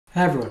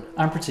Hey everyone,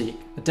 I'm Pratik,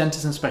 a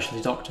dentist and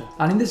specialty doctor,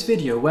 and in this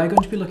video we're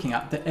going to be looking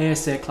at the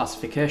ASA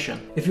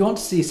classification. If you want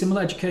to see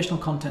similar educational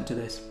content to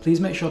this, please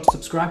make sure to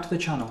subscribe to the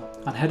channel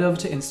and head over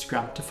to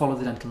Instagram to follow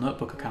the Dental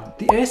Notebook account.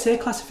 The ASA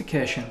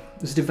classification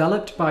was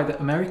developed by the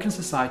American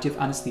Society of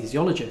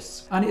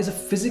Anaesthesiologists, and it is a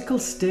physical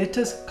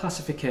status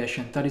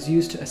classification that is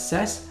used to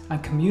assess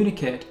and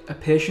communicate a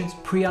patient's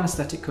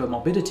pre-anesthetic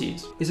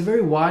comorbidities. It's a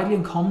very widely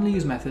and commonly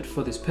used method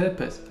for this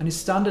purpose and is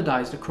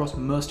standardized across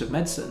most of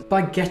medicine.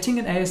 By getting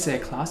an ASA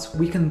class,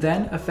 we can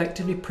then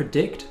effectively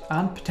predict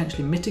and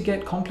potentially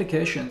mitigate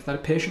complications that a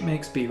patient may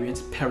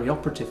experience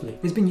perioperatively.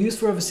 It's been used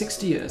for over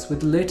 60 years, with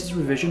the latest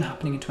revision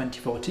happening in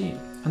 2014,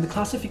 and the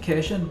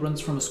classification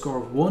runs from a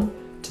score of 1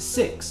 to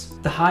 6.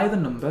 The higher the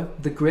number,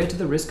 the greater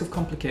the risk of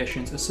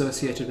complications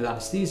associated with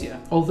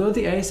anaesthesia. Although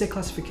the ASA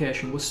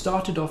classification was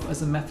started off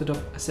as a method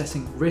of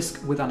assessing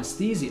risk with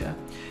anaesthesia,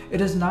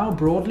 it has now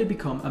broadly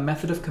become a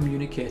method of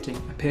communicating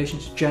a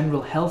patient's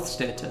general health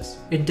status.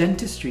 In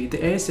dentistry,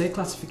 the ASA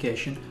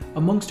classification,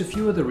 amongst a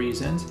few other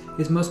reasons,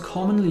 is most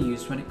commonly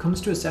used when it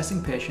comes to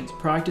assessing patients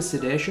prior to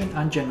sedation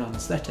and general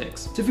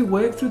anaesthetics. So if we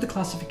work through the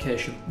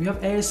classification, we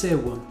have ASA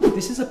 1.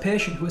 This is a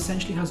patient who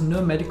essentially has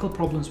no medical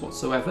problems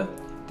whatsoever.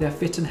 They're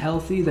fit and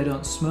healthy, they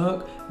don't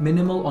smoke,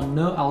 minimal or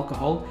no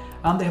alcohol,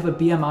 and they have a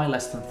BMI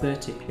less than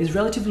 30. It's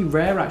relatively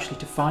rare actually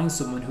to find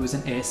someone who is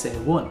an ASA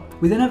 1.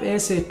 We then have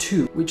ASA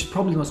 2, which is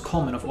probably the most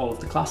common of all of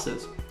the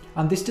classes.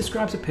 And this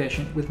describes a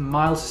patient with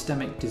mild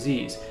systemic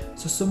disease,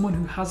 so someone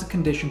who has a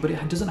condition but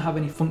it doesn't have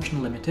any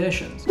functional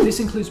limitations.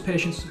 This includes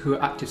patients who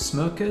are active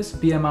smokers,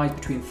 BMI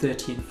between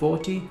 30 and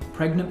 40,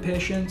 pregnant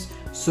patients,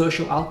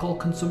 social alcohol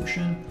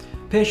consumption,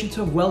 patients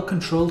who have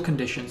well-controlled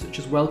conditions such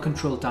as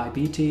well-controlled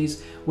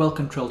diabetes,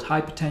 well-controlled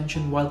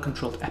hypertension,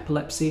 well-controlled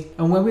epilepsy.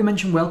 And when we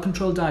mention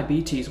well-controlled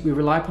diabetes, we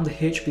rely upon the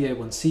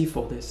HbA1c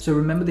for this. So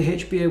remember, the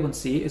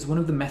HbA1c is one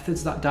of the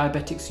methods that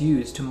diabetics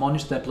use to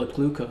monitor their blood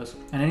glucose,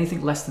 and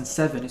anything less than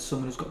 7 is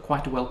someone who's got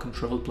quite a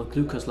well-controlled blood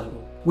glucose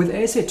level. With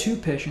ASA2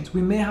 patients,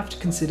 we may have to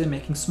consider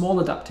making small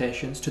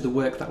adaptations to the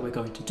work that we're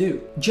going to do.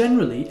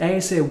 Generally,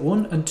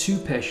 ASA1 and 2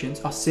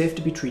 patients are safe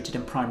to be treated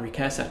in primary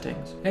care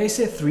settings.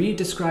 ASA3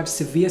 describes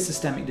severe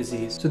systemic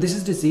disease. So this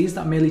is disease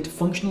that may lead to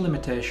functional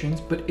limitations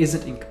but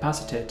isn't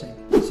incapacitating.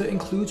 So it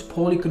includes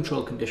poorly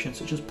controlled conditions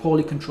such as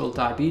poorly controlled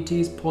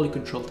diabetes, poorly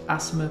controlled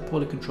asthma,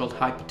 poorly controlled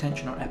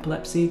hypertension or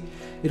epilepsy.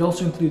 It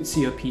also includes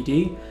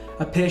COPD,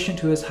 a patient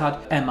who has had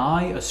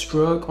MI, a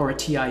stroke or a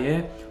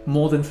TIA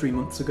more than 3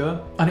 months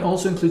ago. And it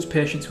also includes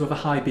patients who have a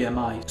high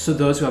BMI, so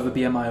those who have a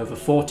BMI over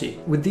 40.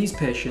 With these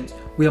patients,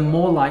 we are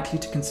more likely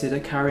to consider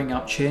carrying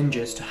out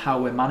changes to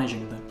how we're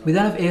managing them. We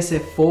then have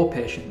ASA4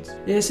 patients.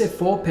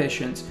 ASA4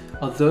 patients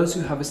are those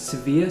who have a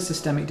severe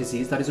systemic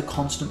disease that is a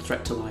constant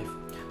threat to life.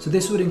 So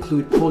this would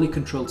include poorly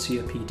controlled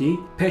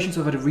COPD, patients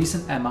who have had a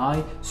recent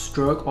MI,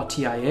 stroke or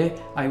TIA,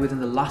 i.e. within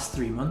the last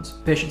 3 months,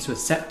 patients who are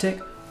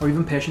septic, or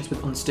even patients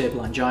with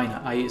unstable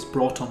angina, i.e. it's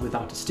brought on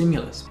without a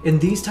stimulus. In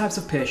these types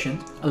of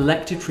patients,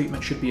 elective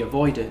treatment should be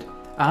avoided,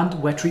 and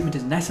where treatment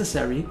is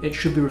necessary, it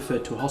should be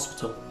referred to a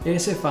hospital.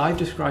 ASA5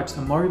 describes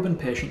a moribund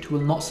patient who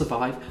will not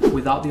survive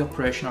without the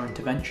operation or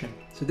intervention.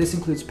 So this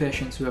includes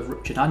patients who have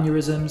ruptured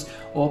aneurysms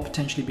or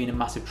potentially been in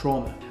massive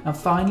trauma. And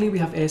finally, we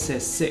have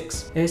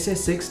ASA6.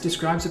 ASA6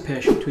 describes a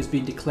patient who has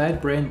been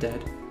declared brain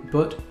dead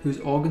but whose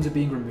organs are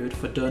being removed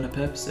for donor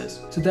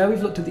purposes. So there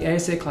we've looked at the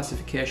ASA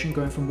classification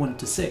going from 1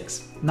 to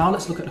 6. Now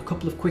let's look at a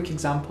couple of quick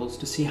examples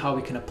to see how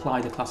we can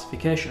apply the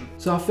classification.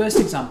 So our first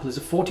example is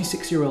a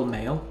 46-year-old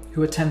male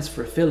who attends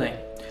for a filling.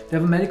 They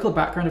have a medical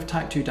background of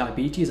type 2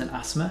 diabetes and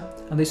asthma,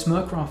 and they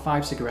smoke around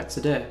 5 cigarettes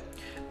a day.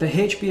 Their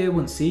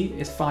HbA1c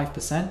is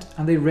 5%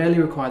 and they rarely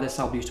require their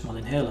salbutamol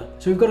inhaler.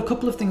 So we've got a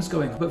couple of things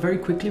going on, but very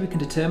quickly we can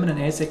determine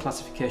an ASA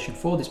classification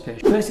for this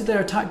patient. Firstly,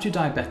 they're a type 2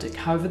 diabetic,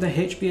 however their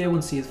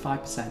HbA1c is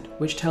 5%,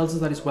 which tells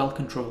us that it's well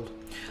controlled.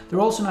 They're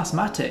also an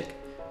asthmatic,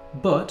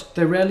 but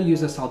they rarely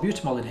use their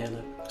salbutamol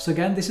inhaler. So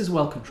again, this is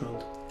well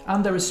controlled.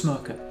 And they're a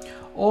smoker.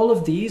 All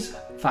of these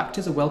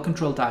factors, a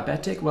well-controlled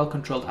diabetic,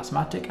 well-controlled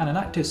asthmatic, and an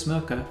active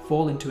smoker,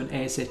 fall into an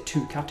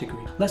ASA2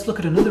 category. Let's look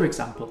at another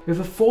example. We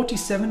have a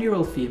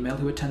 47-year-old female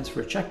who attends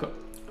for a checkup.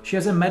 She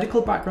has a medical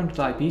background of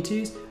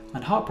diabetes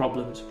and heart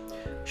problems.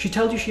 She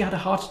tells you she had a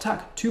heart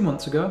attack 2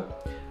 months ago.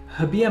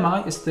 Her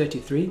BMI is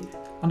 33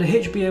 and her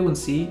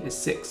HbA1c is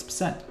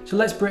 6%. So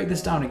let's break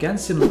this down again,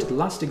 similar to the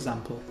last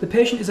example. The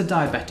patient is a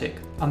diabetic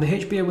and the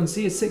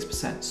HbA1c is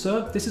 6%,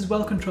 so this is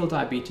well-controlled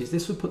diabetes.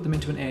 This would put them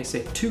into an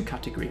ASA2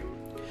 category.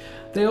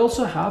 They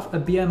also have a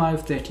BMI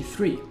of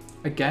 33.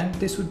 Again,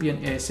 this would be an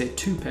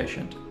ASA2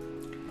 patient.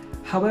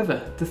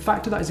 However, the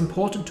factor that is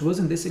important to us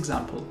in this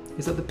example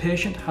is that the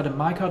patient had a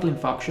myocardial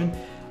infarction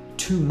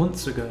 2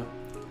 months ago,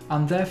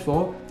 and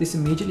therefore this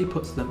immediately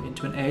puts them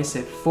into an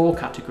ASA4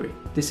 category.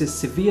 This is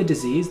severe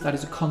disease that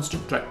is a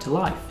constant threat to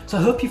life. So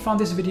I hope you found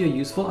this video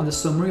useful and the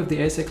summary of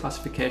the ASA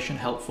classification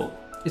helpful.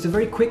 It's a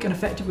very quick and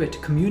effective way to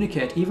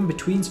communicate even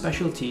between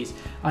specialties,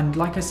 and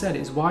like I said,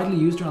 it's widely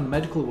used around the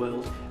medical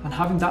world, and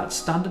having that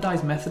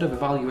standardised method of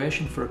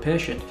evaluation for a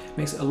patient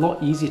makes it a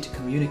lot easier to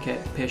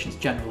communicate the patient's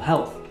general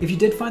health. If you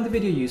did find the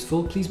video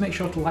useful, please make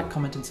sure to like,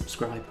 comment and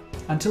subscribe.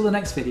 Until the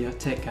next video,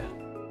 take care.